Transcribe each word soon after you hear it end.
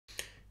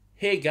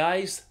Hey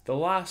guys, the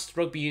last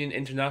Rugby Union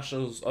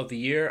Internationals of the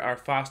year are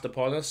fast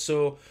upon us,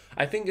 so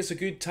I think it's a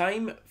good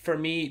time for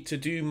me to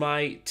do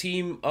my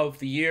Team of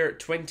the Year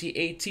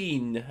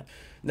 2018.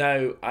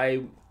 Now,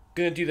 I'm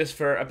going to do this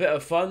for a bit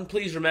of fun.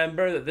 Please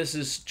remember that this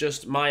is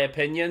just my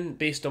opinion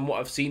based on what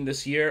I've seen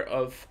this year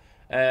of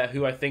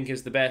who I think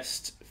is the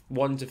best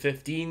 1 to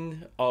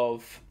 15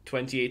 of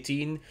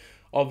 2018.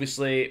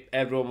 Obviously,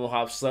 everyone will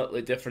have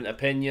slightly different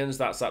opinions.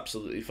 That's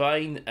absolutely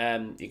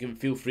fine. You can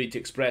feel free to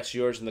express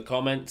yours in the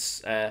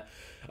comments. I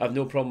have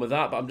no problem with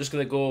that, but I'm just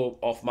going to go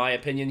off my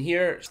opinion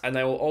here. And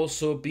I will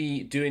also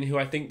be doing who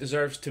I think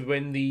deserves to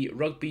win the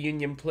Rugby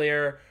Union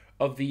Player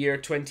of the Year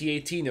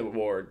 2018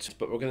 award.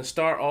 But we're going to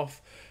start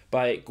off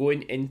by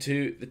going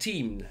into the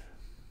team.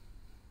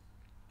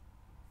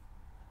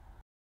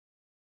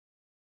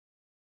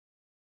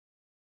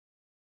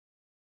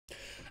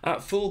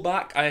 At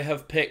fullback, I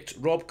have picked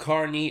Rob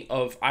Kearney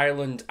of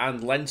Ireland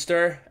and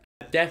Leinster.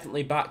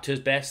 Definitely back to his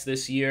best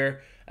this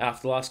year.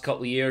 After the last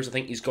couple of years, I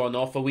think he's gone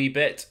off a wee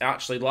bit.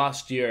 Actually,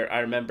 last year, I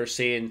remember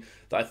saying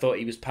that I thought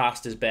he was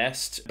past his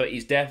best, but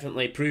he's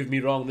definitely proved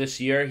me wrong this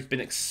year. He's been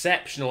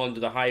exceptional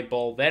under the high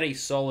ball, very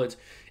solid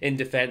in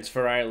defence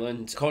for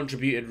Ireland,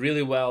 contributed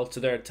really well to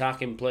their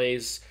attacking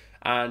plays,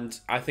 and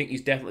I think he's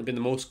definitely been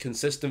the most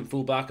consistent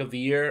fullback of the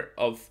year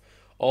of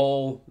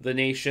all the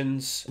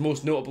nations.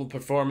 Most notable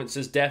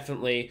performances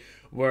definitely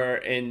were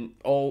in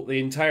the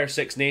entire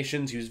Six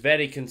Nations. He was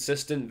very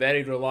consistent,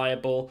 very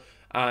reliable,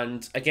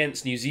 and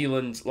against New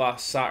Zealand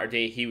last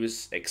Saturday he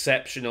was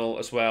exceptional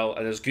as well,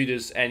 and as good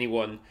as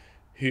anyone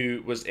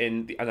who was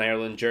in an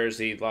Ireland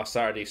jersey last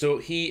Saturday. So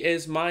he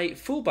is my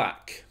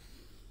fullback.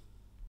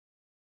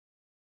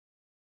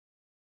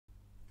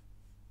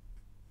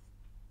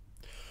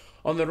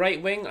 On the right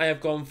wing, I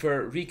have gone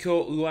for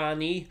Reiko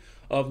Ioane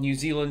of New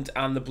Zealand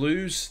and the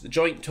Blues, the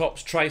joint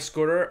tops try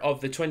scorer of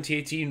the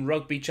 2018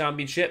 Rugby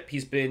Championship.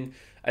 He's been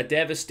a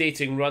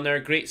devastating runner,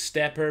 great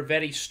stepper,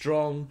 very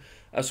strong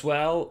as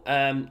well.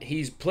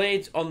 He's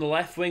played on the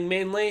left wing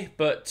mainly,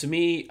 but to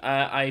me,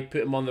 I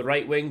put him on the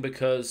right wing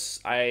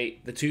because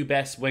the two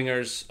best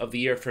wingers of the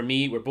year for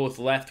me were both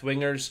left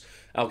wingers.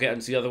 I'll get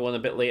into the other one a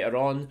bit later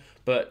on,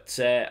 but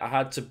I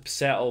had to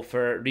settle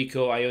for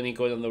Reiko Ioane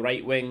going on the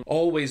right wing.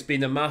 Always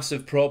been a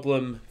massive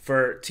problem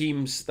for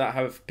teams that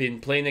have been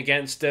playing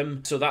against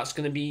him, so that's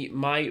going to be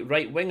my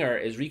right winger,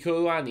 is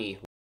Reiko Ioane.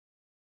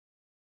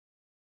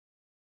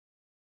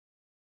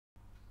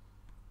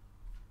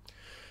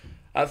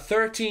 At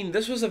 13,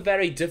 this was a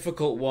very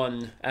difficult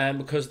one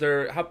because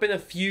there have been a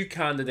few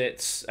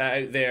candidates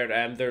out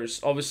there.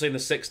 There's obviously in the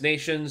Six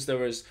Nations, there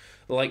was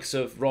the likes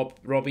of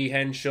Robbie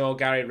Henshaw,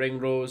 Gary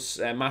Ringrose,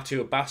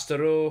 Matteo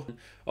Bastareaud,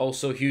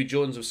 also Hugh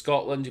Jones of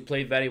Scotland, who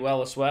played very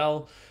well as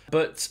well.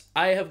 But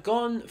I have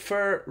gone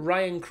for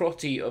Ryan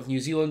Crotty of New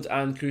Zealand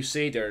and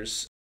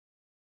Crusaders,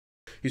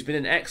 who's been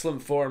in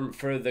excellent form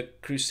for the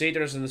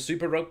Crusaders in the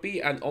Super Rugby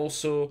and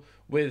also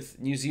with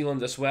New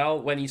Zealand as well.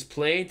 When he's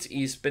played,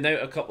 he's been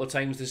out a couple of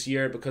times this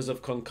year because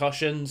of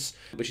concussions,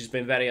 which he's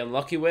been very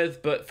unlucky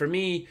with. But for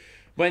me,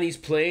 when he's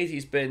played,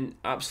 he's been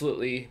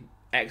absolutely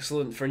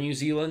excellent for New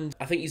Zealand.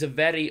 I think he's a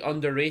very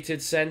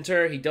underrated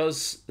centre. He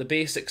does the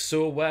basics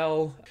so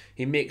well.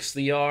 He makes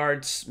the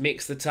yards,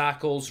 makes the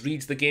tackles,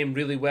 reads the game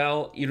really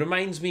well. He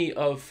reminds me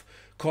of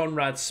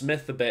Conrad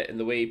Smith a bit in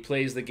the way he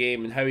plays the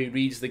game and how he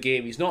reads the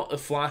game. He's not the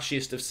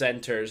flashiest of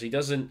centres. He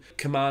doesn't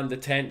command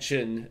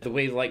attention the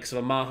way the likes of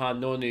a Maha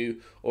Nonu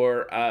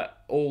or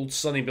old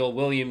Sonny Bill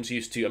Williams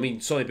used to. I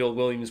mean, Sonny Bill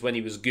Williams when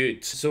he was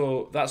good.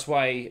 So that's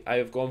why I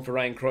have gone for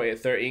Ryan Crotty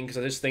at 13, because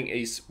I just think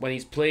when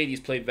he's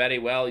played very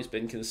well. He's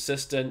been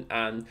consistent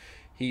and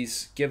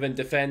he's given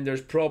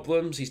defenders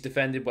problems. He's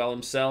defended well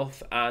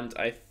himself, and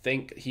I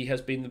think he has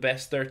been the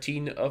best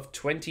 13 of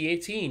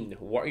 2018.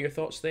 What are your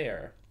thoughts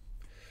there?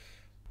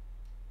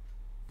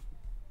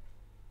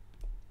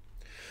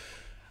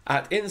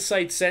 At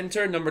inside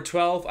centre, number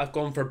 12, I've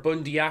gone for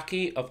Bundee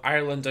of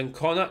Ireland and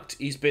Connacht.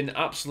 He's been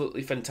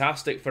absolutely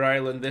fantastic for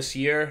Ireland this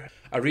year.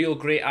 A real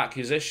great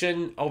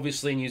acquisition.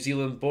 Obviously New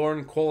Zealand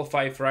born,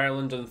 qualified for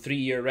Ireland on a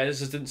 3-year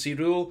residency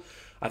rule.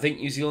 I think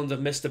New Zealand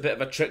have missed a bit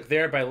of a trick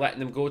there by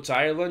letting him go to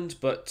Ireland,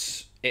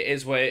 but it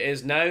is what it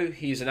is now.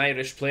 He's an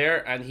Irish player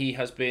and he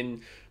has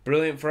been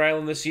brilliant for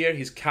Ireland this year.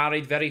 He's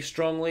carried very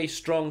strongly,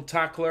 strong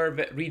tackler,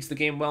 reads the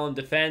game well in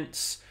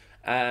defence.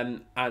 And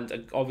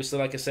obviously,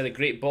 like I said, a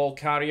great ball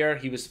carrier.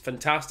 He was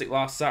fantastic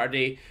last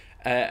Saturday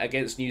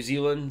against New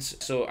Zealand,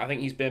 so I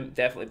think he's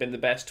definitely been the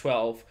best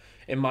 12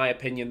 in my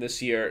opinion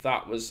this year.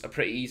 That was a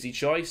pretty easy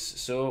choice.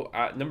 So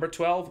at number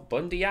 12,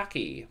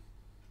 Bundee.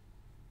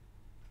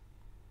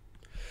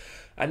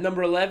 At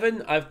number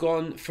 11, I've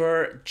gone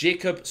for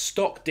Jacob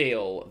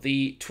Stockdale,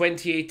 the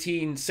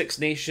 2018 Six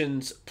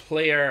Nations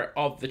Player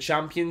of the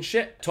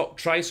Championship. Top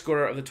try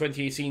scorer of the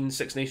 2018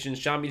 Six Nations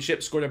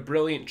Championship. Scored a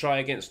brilliant try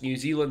against New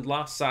Zealand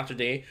last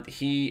Saturday.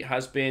 He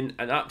has been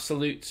an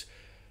absolute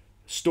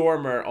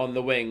stormer on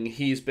the wing.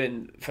 He's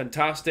been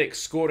fantastic,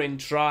 scoring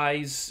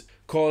tries,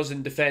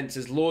 causing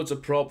defences loads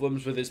of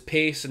problems with his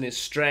pace and his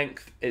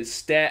strength, his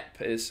step,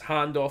 his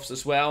handoffs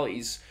as well.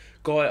 He's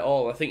got it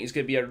all. I think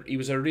he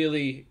was a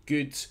really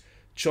good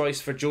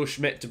choice for Joe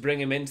Schmidt to bring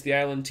him into the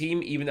Ireland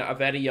team, even at a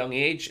very young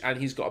age, and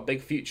he's got a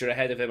big future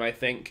ahead of him, I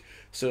think.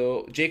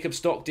 So Jacob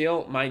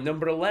Stockdale, my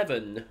number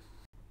 11.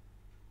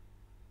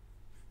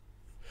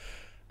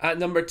 At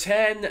number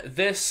 10,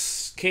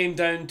 this came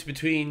down to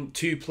between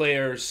two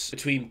players,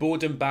 between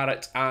Beauden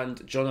Barrett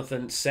and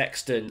Jonathan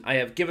Sexton. I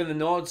have given the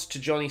nods to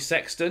Johnny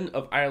Sexton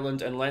of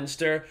Ireland and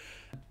Leinster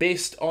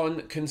based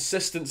on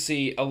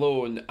consistency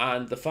alone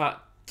and the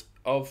fact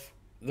of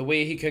the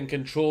way he can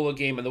control a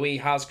game and the way he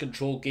has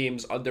controlled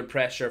games under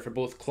pressure for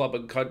both club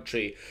and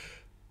country.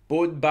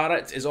 Beauden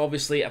Barrett is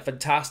obviously a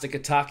fantastic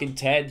attacking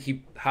 10.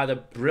 He had a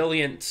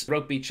brilliant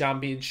rugby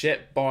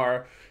championship,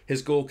 bar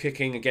his goal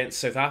kicking against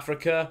South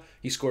Africa.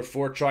 He scored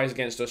 4 tries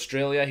against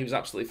Australia. He was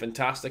absolutely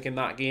fantastic in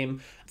that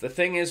game. The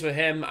thing is with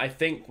him, I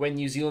think when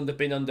New Zealand have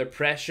been under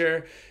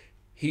pressure,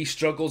 he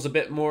struggles a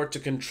bit more to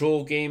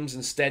control games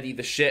and steady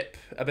the ship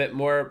a bit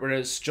more,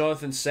 whereas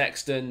Jonathan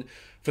Sexton,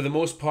 for the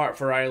most part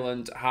for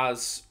Ireland,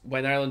 has,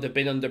 when Ireland have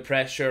been under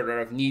pressure or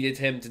have needed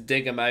him to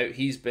dig him out,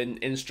 he's been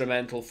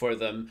instrumental for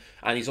them,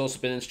 and he's also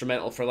been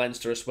instrumental for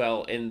Leinster as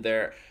well in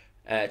their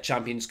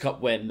Champions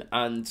Cup win.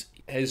 And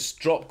his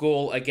drop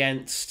goal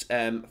against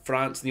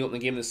France in the opening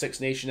game of the Six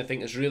Nations, I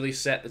think, has really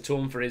set the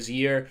tone for his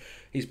year.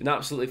 He's been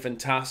absolutely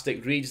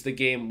fantastic, reads the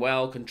game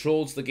well,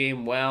 controls the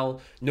game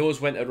well,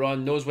 knows when to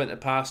run, knows when to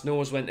pass,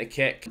 knows when to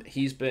kick.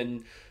 He's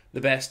been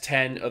the best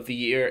 10 of the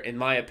year, in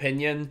my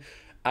opinion.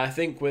 I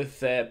think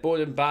with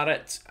Beauden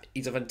Barrett,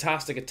 he's a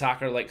fantastic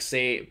attacker, like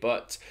say,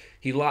 but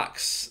he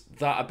lacks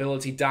that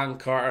ability Dan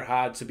Carter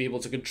had to be able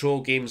to control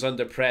games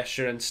under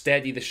pressure and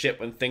steady the ship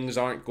when things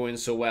aren't going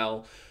so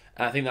well.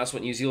 I think that's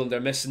what New Zealand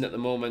are missing at the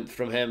moment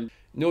from him.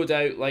 No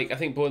doubt, I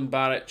think Beauden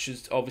Barrett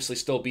should obviously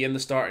still be in the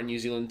starting New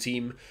Zealand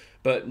team,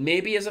 but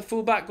maybe as a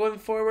fullback going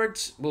forward,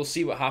 we'll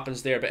see what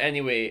happens there. But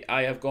anyway,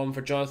 I have gone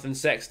for Jonathan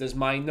Sexton as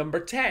my number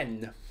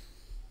 10.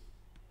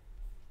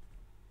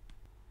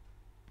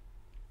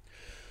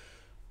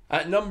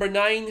 At number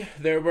 9,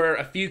 there were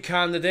a few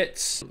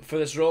candidates for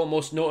this role,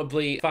 most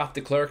notably Faf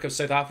de Klerk of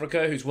South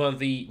Africa, who's one of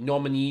the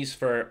nominees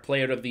for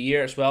Player of the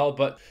Year as well.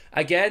 But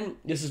again,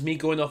 this is me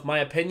going off my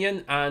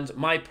opinion, and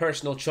my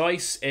personal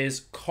choice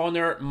is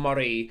Conor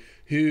Murray,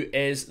 who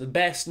is the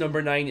best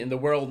number 9 in the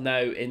world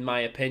now, in my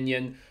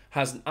opinion.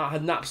 Had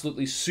an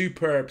absolutely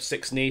superb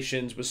Six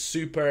Nations, was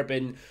superb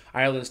in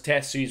Ireland's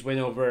Test Series win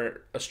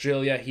over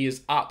Australia. He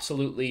is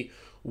absolutely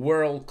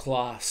world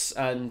class,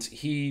 and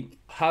he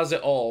has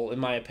it all, in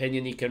my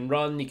opinion. He can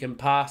run, he can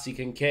pass, he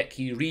can kick,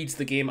 he reads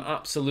the game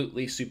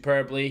absolutely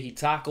superbly, he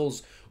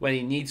tackles when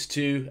he needs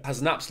to,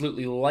 has an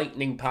absolutely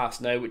lightning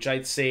pass now, which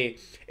I'd say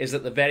is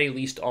at the very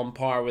least on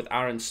par with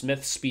Aaron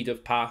Smith's speed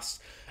of pass.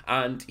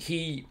 And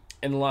he,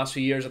 in the last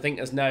few years, I think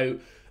is now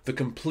the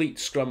complete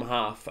scrum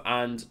half,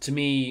 and to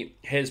me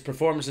his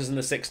performances in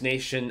the Six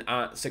Nations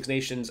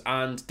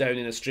and down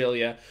in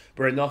Australia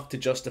were enough to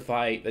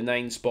justify the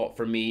 9 spot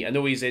for me. I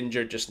know he's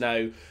injured just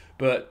now,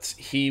 but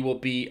he will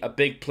be a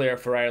big player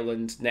for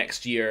Ireland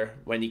next year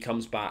when he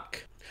comes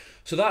back.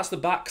 So that's the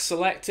back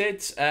selected.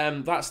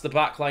 That's the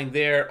back line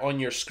there on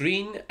your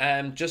screen.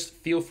 Just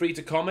feel free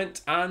to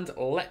comment and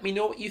let me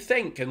know what you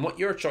think and what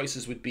your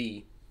choices would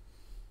be.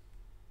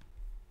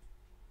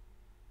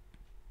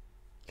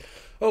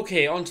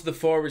 Okay, on to the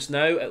forwards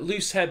now. At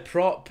loosehead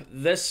prop,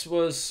 this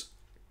was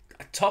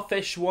a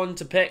toughish one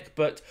to pick,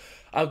 but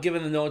I've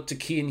given the nod to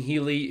Cian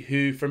Healy,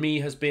 who for me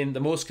has been the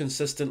most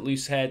consistent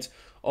loosehead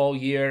all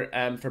year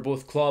for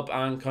both club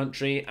and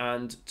country,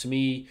 and to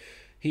me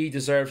he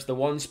deserves the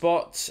 1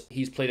 spot.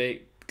 He's played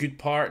a good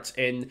part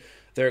in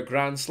their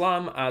Grand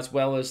Slam as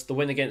well as the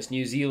win against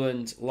New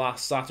Zealand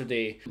last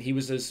Saturday. He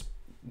was as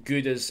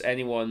good as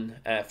anyone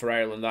for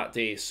Ireland that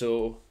day,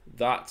 so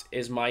that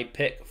is my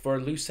pick for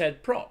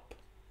loosehead prop.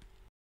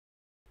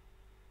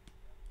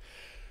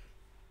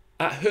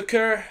 At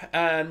hooker,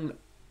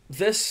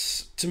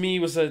 this to me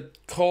was a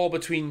call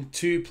between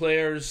 2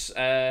 players.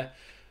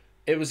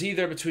 It was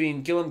either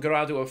between Guillaume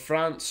Garado of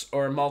France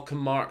or Malcolm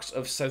Marx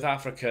of South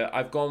Africa.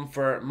 I've gone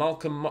for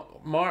Malcolm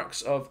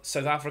Marx of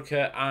South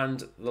Africa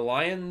and the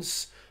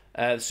Lions,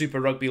 the Super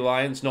Rugby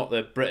Lions, not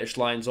the British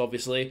Lions,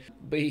 obviously.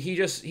 But he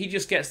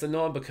just gets the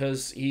nod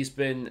because he's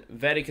been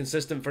very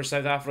consistent for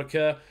South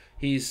Africa.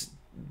 He's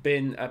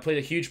been played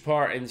a huge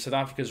part in South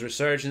Africa's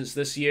resurgence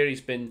this year. He's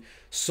been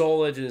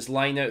solid in his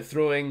line-out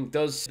throwing,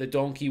 does the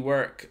donkey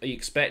work you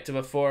expect of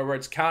a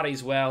forwards,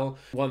 carries well,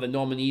 one of the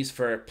nominees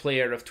for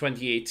Player of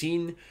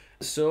 2018.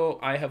 So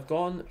I have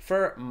gone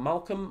for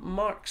Malcolm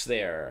Marx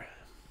there.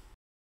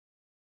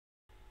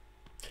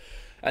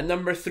 At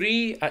number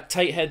 3, at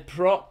tight head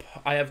prop,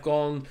 I have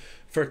gone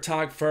for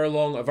Tadhg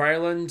Furlong of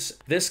Ireland.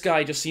 This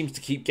guy just seems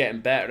to keep getting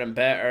better and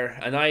better,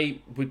 and I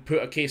would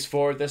put a case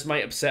forward. This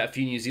might upset a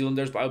few New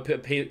Zealanders, but I would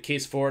put a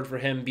case forward for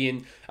him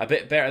being a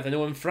bit better than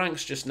Owen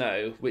Franks just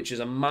now, which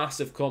is a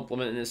massive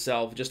compliment in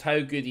itself. Just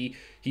how good he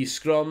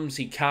scrums,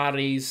 he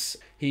carries,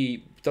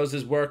 he does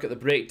his work at the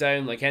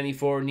breakdown like any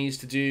forward needs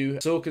to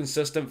do. So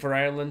consistent for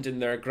Ireland in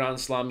their Grand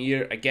Slam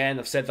year. Again,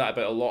 I've said that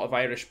about a lot of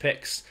Irish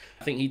picks.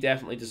 I think he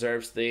definitely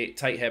deserves the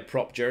tight head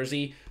prop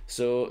jersey.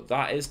 So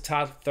that is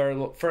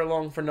Tadhg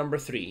Furlong for number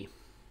 3.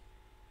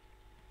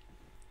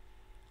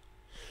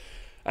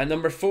 At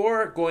number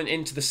 4, going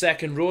into the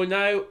second row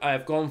now,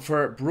 I've gone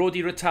for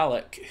Brodie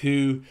Rettalick,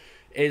 who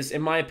is,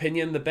 in my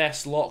opinion, the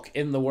best lock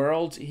in the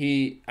world.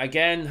 He,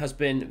 again, has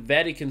been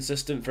very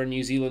consistent for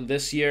New Zealand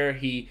this year.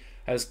 He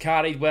has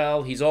carried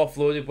well, he's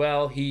offloaded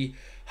well, he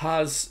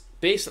has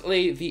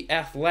basically the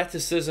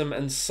athleticism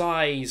and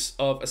size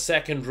of a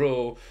second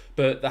row,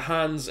 but the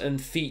hands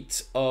and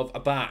feet of a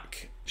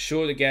back.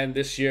 Showed again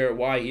this year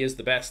why he is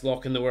the best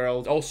lock in the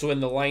world. Also in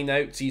the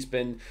line-outs, he's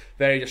been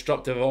very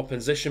disruptive of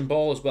opposition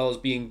ball, as well as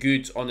being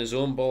good on his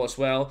own ball as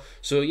well.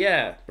 So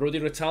yeah, Brodie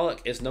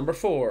Rettalick is number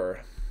 4.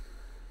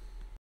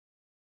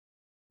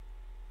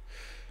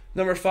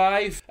 Number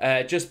 5,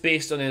 just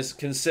based on his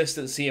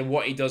consistency and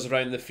what he does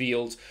around the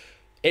field,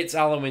 it's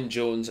Alun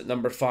Jones at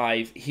number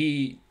 5.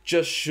 He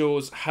just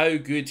shows how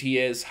good he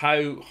is,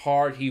 how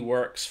hard he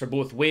works for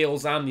both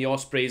Wales and the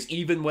Ospreys,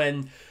 even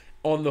when,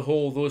 on the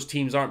whole, those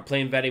teams aren't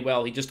playing very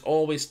well. He just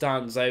always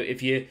stands out.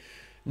 If you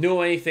know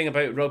anything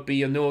about rugby,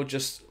 you'll know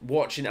just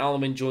watching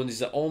Alun Jones,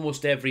 he's at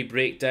almost every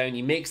breakdown.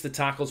 He makes the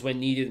tackles when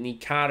needed, and he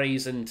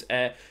carries and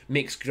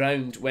makes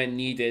ground when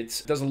needed.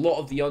 Does a lot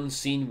of the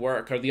unseen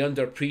work, or the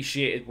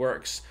underappreciated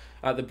works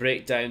at the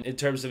breakdown, in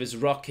terms of his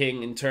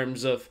rucking, in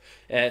terms of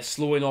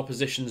slowing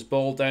opposition's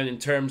ball down, in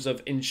terms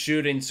of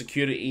ensuring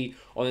security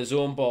on his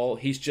own ball.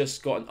 He's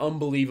just got an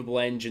unbelievable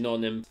engine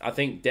on him. I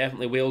think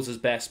definitely Wales'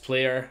 best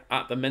player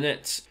at the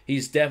minute.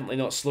 He's definitely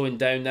not slowing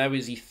down now.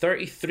 Is he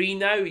 33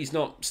 now? He's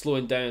not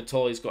slowing down at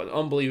all. He's got an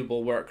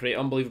unbelievable work rate,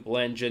 unbelievable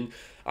engine.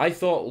 I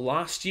thought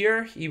last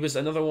year he was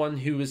another one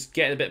who was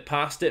getting a bit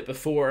past it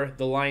before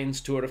the Lions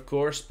tour, of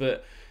course,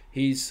 but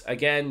he's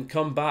again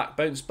come back,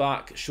 bounced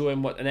back,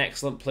 showing what an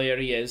excellent player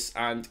he is,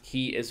 and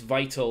he is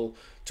vital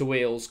to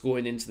Wales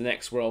going into the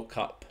next World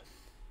Cup.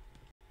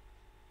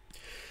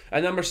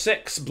 At number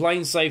 6,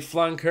 blindside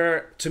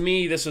flanker. To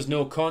me, this was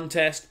no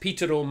contest.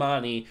 Peter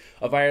O'Mahony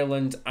of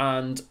Ireland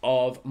and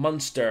of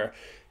Munster.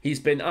 He's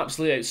been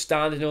absolutely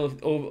outstanding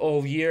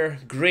all year.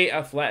 Great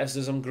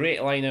athleticism,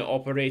 great line-out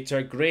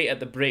operator, great at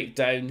the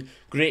breakdown,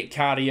 great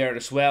carrier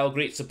as well,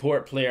 great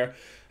support player.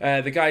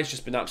 The guy's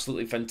just been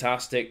absolutely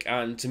fantastic,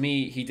 and to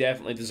me, he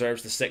definitely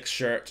deserves the 6th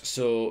shirt,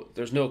 so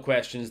there's no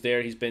questions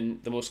there. He's been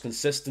the most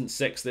consistent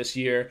 6 this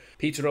year.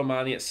 Peter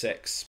O'Mahony at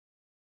 6.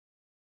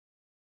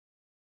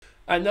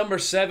 At number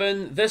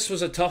 7, this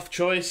was a tough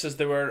choice, as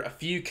there were a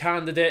few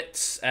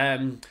candidates.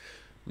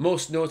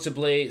 Most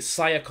notably,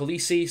 Saya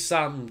Kolisi,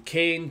 Sam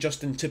Cane,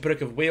 Justin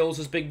Tipuric of Wales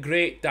has been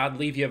great. Dad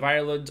Levy of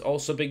Ireland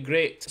also been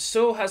great.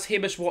 So has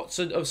Hamish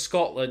Watson of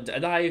Scotland,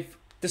 and I've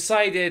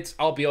decided,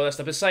 I'll be honest,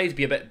 I've decided to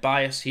be a bit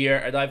biased here,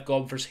 and I've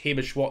gone for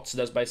Hamish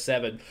Watson as my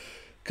 7,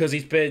 because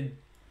he's been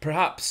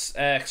perhaps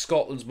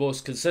Scotland's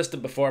most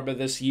consistent performer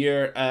this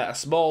year. A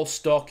small,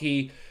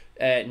 stocky,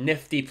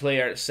 nifty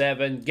player at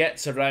 7,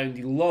 gets around,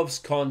 he loves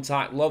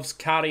contact, loves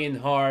carrying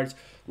hard,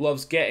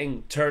 loves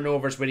getting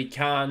turnovers where he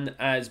can.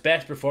 His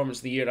best performance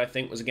of the year, I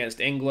think, was against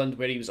England,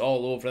 where he was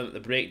all over them at the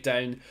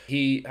breakdown.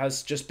 He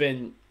has just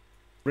been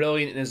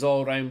brilliant in his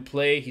all-round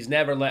play. He's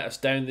never let us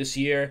down this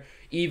year.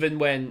 Even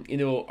when, you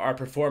know, our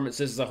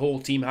performances as a whole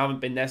team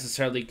haven't been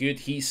necessarily good,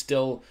 he's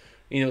still,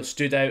 you know,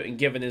 stood out and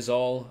given his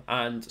all.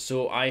 And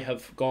so I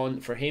have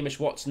gone for Hamish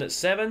Watson at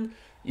 7.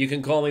 You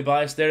can call me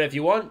biased there if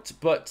you want,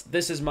 but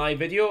this is my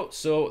video,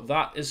 so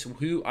that is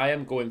who I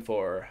am going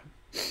for.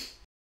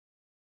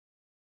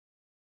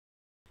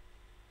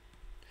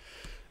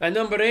 At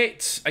number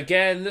 8,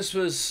 again, this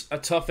was a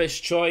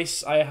toughish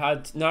choice. I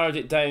had narrowed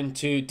it down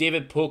to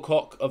David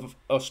Pocock of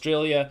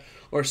Australia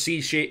or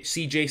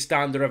CJ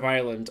Stander of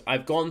Ireland.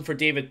 I've gone for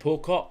David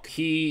Pocock.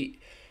 He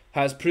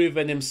has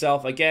proven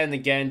himself again and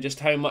again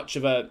just how much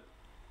of a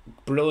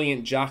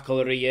brilliant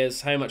jackler he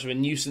is, how much of a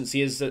nuisance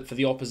he is for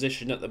the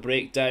opposition at the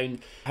breakdown,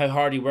 how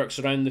hard he works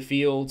around the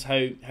field, how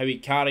he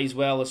carries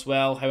well as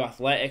well, how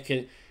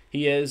athletic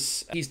he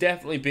is. He's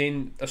definitely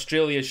been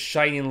Australia's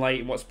shining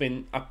light in what's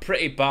been a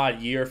pretty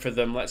bad year for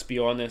them, let's be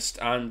honest,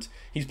 and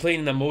he's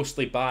playing in a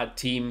mostly bad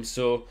team,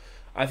 so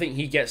I think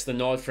he gets the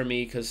nod for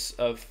me because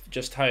of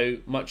just how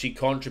much he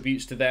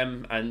contributes to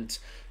them. And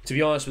to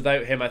be honest,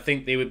 without him, I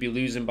think they would be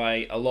losing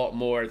by a lot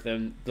more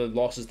than the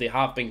losses they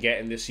have been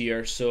getting this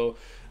year. So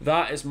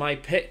that is my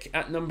pick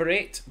at number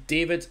 8,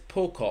 David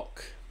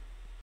Pocock.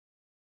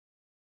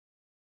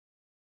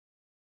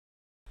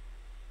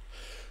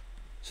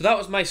 So that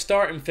was my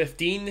starting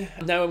 15.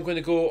 Now I'm going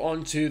to go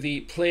on to the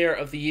Player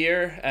of the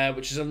Year,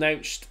 which is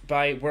announced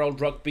by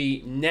World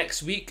Rugby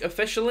next week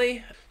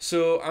officially.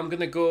 So I'm going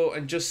to go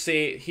and just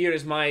say, here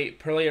is my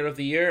Player of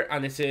the Year,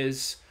 and it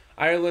is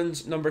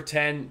Ireland, number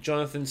 10,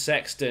 Jonathan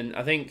Sexton.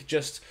 I think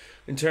just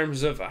in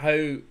terms of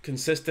how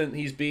consistent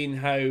he's been,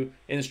 how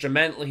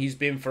instrumental he's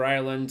been for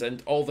Ireland,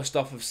 and all the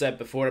stuff I've said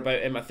before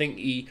about him, I think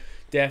he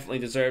definitely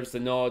deserves the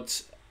nod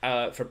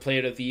for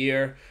Player of the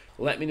Year.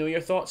 Let me know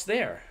your thoughts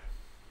there.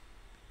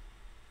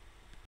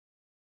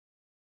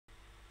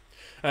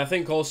 I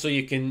think also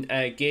you can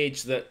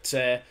gauge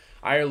that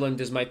Ireland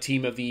is my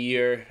team of the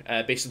year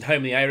based on how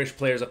many Irish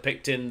players I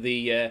picked in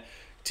the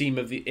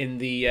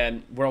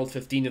World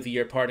 15 of the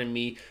year, pardon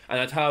me, and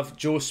I'd have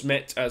Joe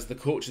Schmidt as the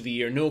coach of the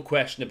year, no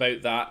question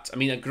about that. I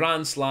mean, a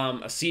Grand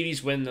Slam, a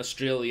series win in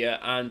Australia,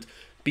 and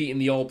beating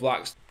the All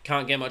Blacks,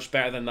 can't get much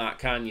better than that,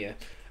 can you?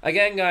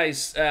 Again,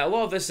 guys, a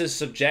lot of this is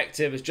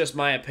subjective, it's just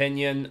my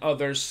opinion.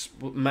 Others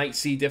might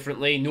see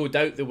differently, no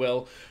doubt they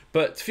will.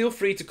 But feel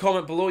free to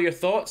comment below your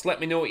thoughts, let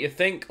me know what you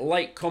think,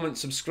 like, comment,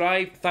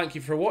 subscribe. Thank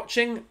you for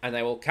watching, and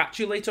I will catch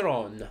you later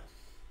on.